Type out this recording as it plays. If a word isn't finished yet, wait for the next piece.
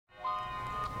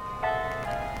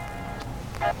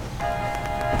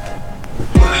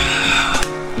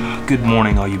Good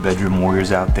morning, all you bedroom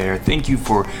warriors out there. Thank you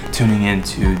for tuning in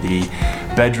to the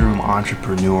Bedroom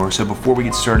Entrepreneur. So before we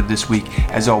get started this week,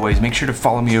 as always, make sure to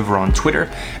follow me over on Twitter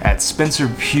at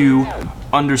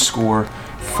 @SpencerPugh_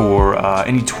 for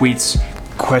any tweets,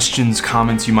 questions,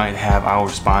 comments you might have. I'll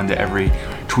respond to every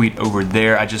tweet over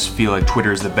there. I just feel like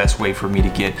Twitter is the best way for me to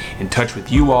get in touch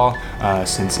with you all,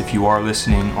 since if you are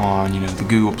listening on the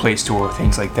Google Play Store or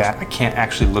things like that, I can't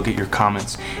actually look at your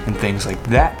comments and things like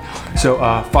that. So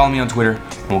follow me on Twitter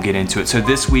and we'll get into it. So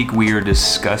this week we are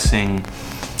discussing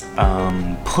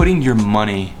putting your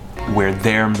money where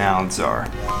their mouths are.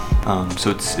 So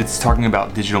it's talking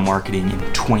about digital marketing in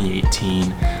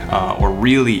 2018, or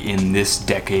really in this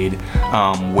decade,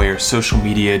 where social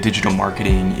media, digital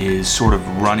marketing is sort of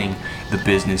running the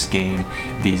business game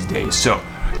these days. So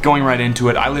going right into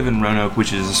it, I live in Roanoke,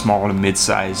 which is a small to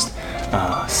mid-sized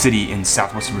city in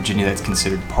Southwest Virginia that's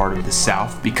considered part of the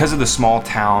South. Because of the small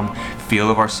town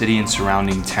feel of our city and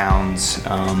surrounding towns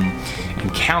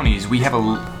and counties, we have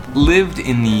lived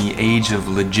in the age of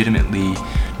legitimately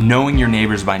knowing your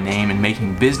neighbors by name and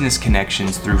making business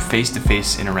connections through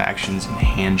face-to-face interactions and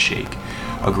handshake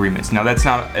agreements. Now, that's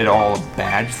not at all a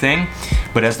bad thing,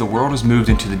 but as the world has moved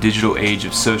into the digital age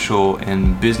of social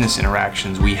and business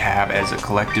interactions, we have, as a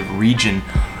collective region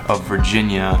of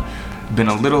Virginia, been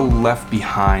a little left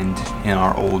behind in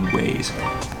our old ways.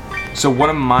 So one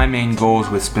of my main goals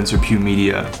with Spencer Pugh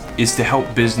Media is to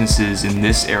help businesses in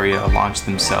this area launch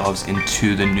themselves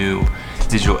into the new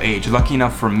digital age. Lucky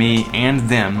enough for me and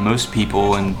them, most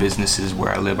people in businesses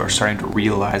where I live are starting to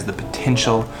realize the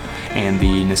potential and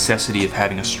the necessity of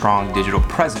having a strong digital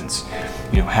presence.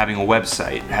 Having a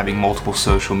website, having multiple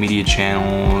social media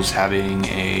channels, having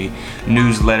a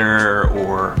newsletter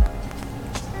or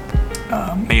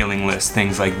mailing list,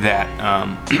 things like that.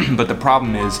 But the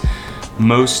problem is,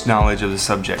 most knowledge of the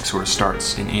subject sort of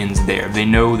starts and ends there. They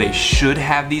know they should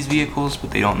have these vehicles,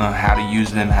 but they don't know how to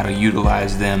use them, how to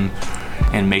utilize them,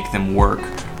 and make them work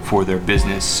for their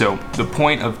business. So the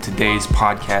point of today's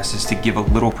podcast is to give a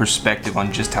little perspective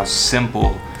on just how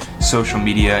simple social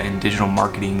media and digital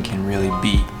marketing can really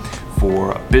be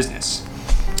for a business.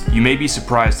 You may be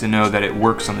surprised to know that it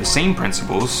works on the same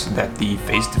principles that the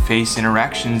face-to-face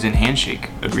interactions and handshake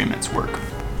agreements work.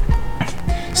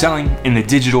 Selling in the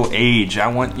digital age, I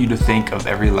want you to think of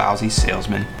every lousy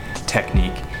salesman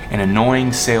technique and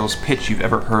annoying sales pitch you've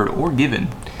ever heard or given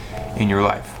in your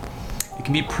life. It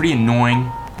can be pretty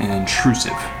annoying and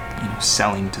intrusive,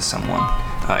 selling to someone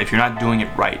if you're not doing it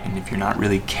right and if you're not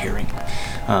really caring.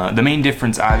 The main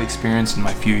difference I've experienced in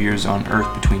my few years on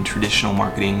earth between traditional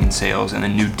marketing and sales and the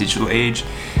new digital age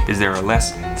is there are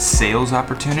less sales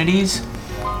opportunities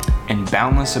and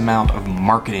boundless amount of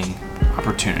marketing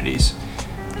opportunities.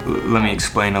 Let me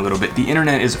explain a little bit. The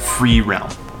internet is a free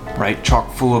realm, right?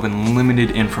 Chock full of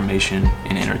unlimited information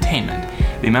and entertainment.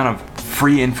 The amount of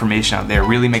free information out there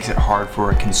really makes it hard for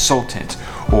a consultant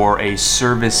or a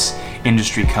service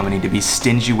industry company to be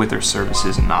stingy with their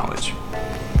services and knowledge.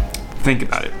 Think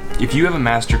about it. If you have a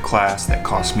master class that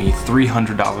costs me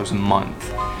 $300 a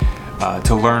month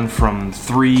to learn from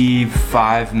 3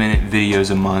 5-minute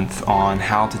videos a month on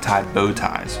how to tie bow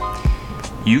ties,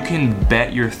 you can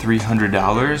bet your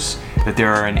 $300 that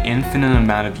there are an infinite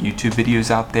amount of YouTube videos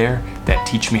out there that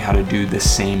teach me how to do the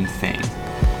same thing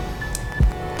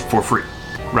for free,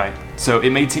 right? So it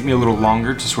may take me a little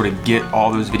longer to sort of get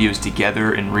all those videos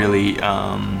together and really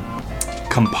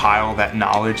compile that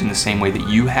knowledge in the same way that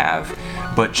you have,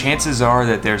 but chances are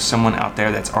that there's someone out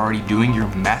there that's already doing your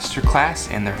masterclass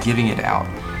and they're giving it out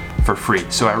for free.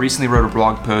 So I recently wrote a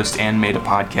blog post and made a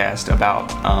podcast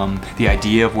about the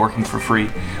idea of working for free,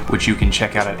 which you can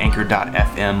check out at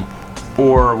anchor.fm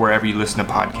or wherever you listen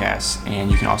to podcasts. And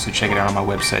you can also check it out on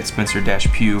my website,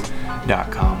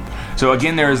 spencer-pugh.com. So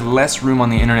again, there is less room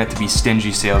on the internet to be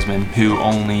stingy salesmen who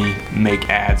only make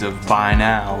ads of buy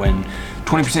now and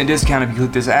 20% discount if you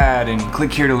click this ad and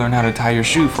click here to learn how to tie your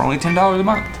shoe for only $10 a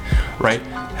month, right?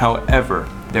 However,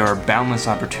 there are boundless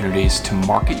opportunities to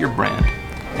market your brand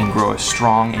and grow a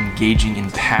strong, engaging,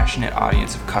 and passionate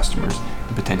audience of customers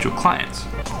and potential clients.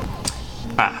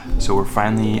 So we're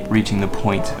finally reaching the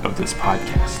point of this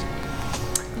podcast.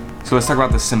 So let's talk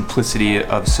about the simplicity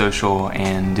of social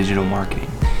and digital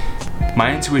marketing.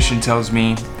 My intuition tells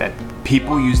me that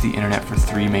people use the internet for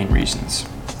 3 main reasons: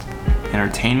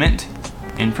 entertainment,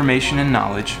 information and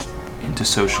knowledge, and to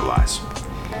socialize.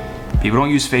 People don't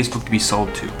use Facebook to be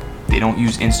sold to. They don't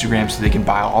use Instagram so they can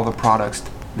buy all the products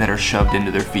that are shoved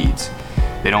into their feeds.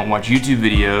 They don't watch YouTube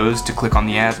videos to click on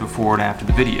the ads before and after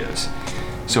the videos.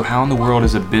 So how in the world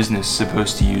is a business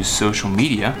supposed to use social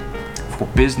media for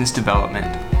business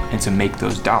development and to make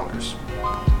those dollars?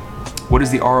 What is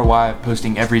the ROI of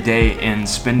posting every day and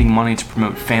spending money to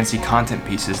promote fancy content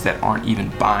pieces that aren't even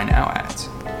buy now ads?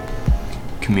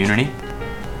 Community,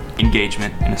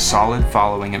 engagement, and a solid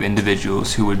following of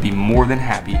individuals who would be more than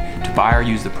happy to buy or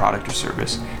use the product or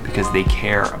service because they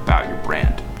care about your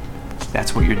brand.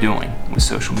 That's what you're doing with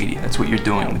social media. That's what you're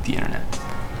doing with the internet.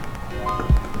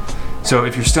 So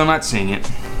if you're still not seeing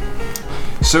it,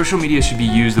 social media should be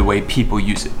used the way people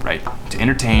use it, right? To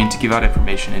entertain, to give out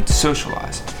information, and to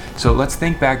socialize. So let's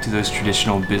think back to those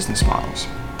traditional business models,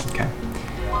 okay?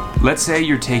 Let's say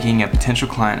you're taking a potential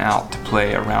client out to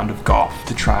play a round of golf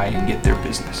to try and get their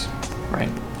business,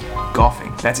 right?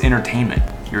 Golfing, that's entertainment.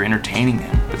 You're entertaining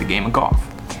them with a game of golf.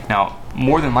 Now,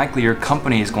 more than likely, your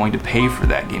company is going to pay for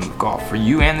that game of golf for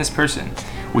you and this person,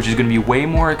 which is going to be way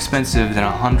more expensive than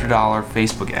a $100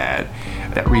 Facebook ad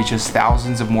that reaches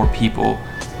thousands of more people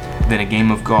than a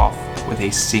game of golf with a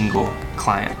single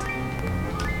client.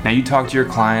 Now you talk to your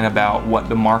client about what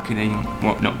the market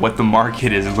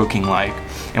is looking like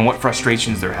and what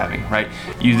frustrations they're having, right?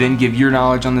 You then give your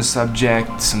knowledge on the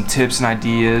subject, some tips and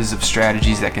ideas of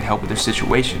strategies that can help with their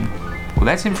situation. Well,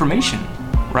 that's information,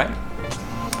 right?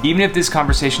 Even if this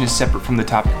conversation is separate from the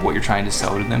topic of what you're trying to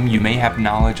sell to them, you may have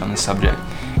knowledge on the subject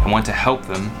and want to help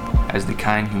them as the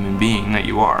kind human being that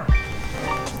you are.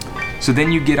 So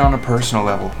then you get on a personal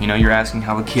level. You're asking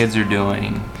how the kids are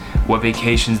doing, what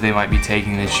vacations they might be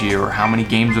taking this year, or how many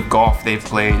games of golf they've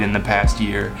played in the past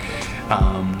year.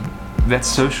 That's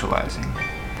socializing.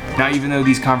 Now, even though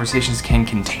these conversations can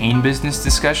contain business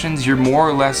discussions, you more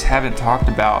or less haven't talked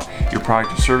about your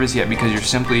product or service yet because you're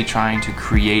simply trying to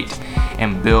create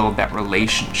and build that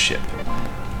relationship,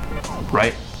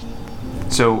 right?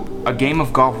 So a game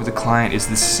of golf with a client is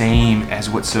the same as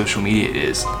what social media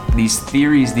is. These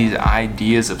theories, these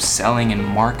ideas of selling and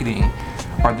marketing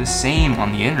are the same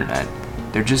on the internet.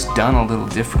 They're just done a little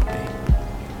differently.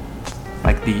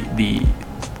 Like the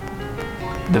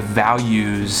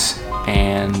values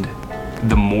and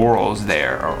the morals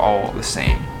there are all the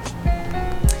same.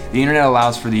 The internet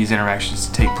allows for these interactions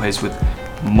to take place with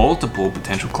multiple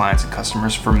potential clients and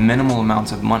customers for minimal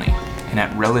amounts of money and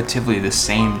at relatively the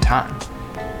same time.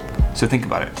 So think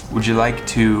about it. Would you like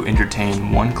to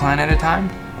entertain one client at a time?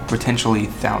 Potentially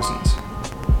thousands.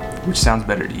 Which sounds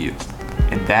better to you?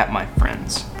 And that, my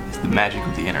friends, is the magic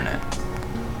of the internet.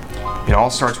 It all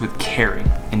starts with caring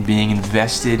and being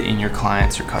invested in your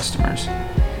clients or customers.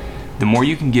 The more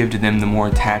you can give to them, the more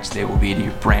attached they will be to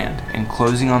your brand, and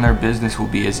closing on their business will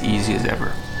be as easy as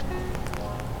ever.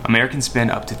 Americans spend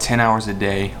up to 10 hours a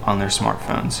day on their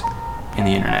smartphones and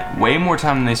the internet, way more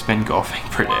time than they spend golfing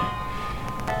per day.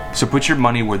 So put your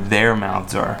money where their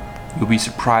mouths are. You'll be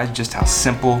surprised just how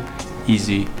simple,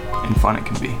 easy, and fun it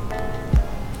can be.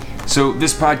 So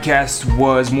this podcast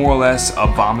was more or less a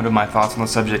vomit of my thoughts on the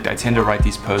subject. I tend to write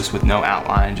these posts with no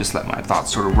outline, just let my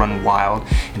thoughts sort of run wild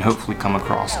and hopefully come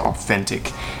across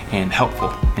authentic and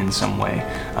helpful in some way.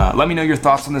 Let me know your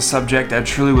thoughts on the subject. I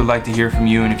truly would like to hear from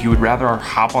you, and if you would rather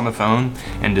hop on the phone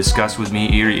and discuss with me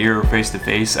ear to ear or face to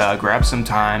face, grab some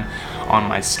time on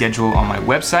my schedule on my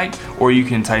website, or you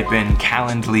can type in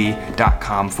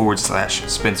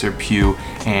calendly.com/Spencer Pugh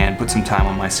and put some time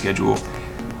on my schedule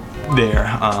there.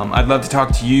 I'd love to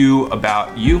talk to you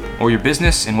about you or your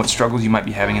business and what struggles you might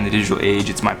be having in the digital age.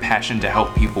 It's my passion to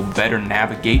help people better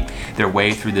navigate their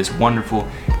way through this wonderful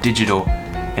digital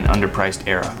and underpriced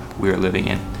era we are living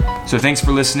in. So thanks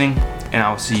for listening, and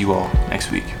I will see you all next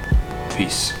week.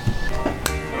 Peace.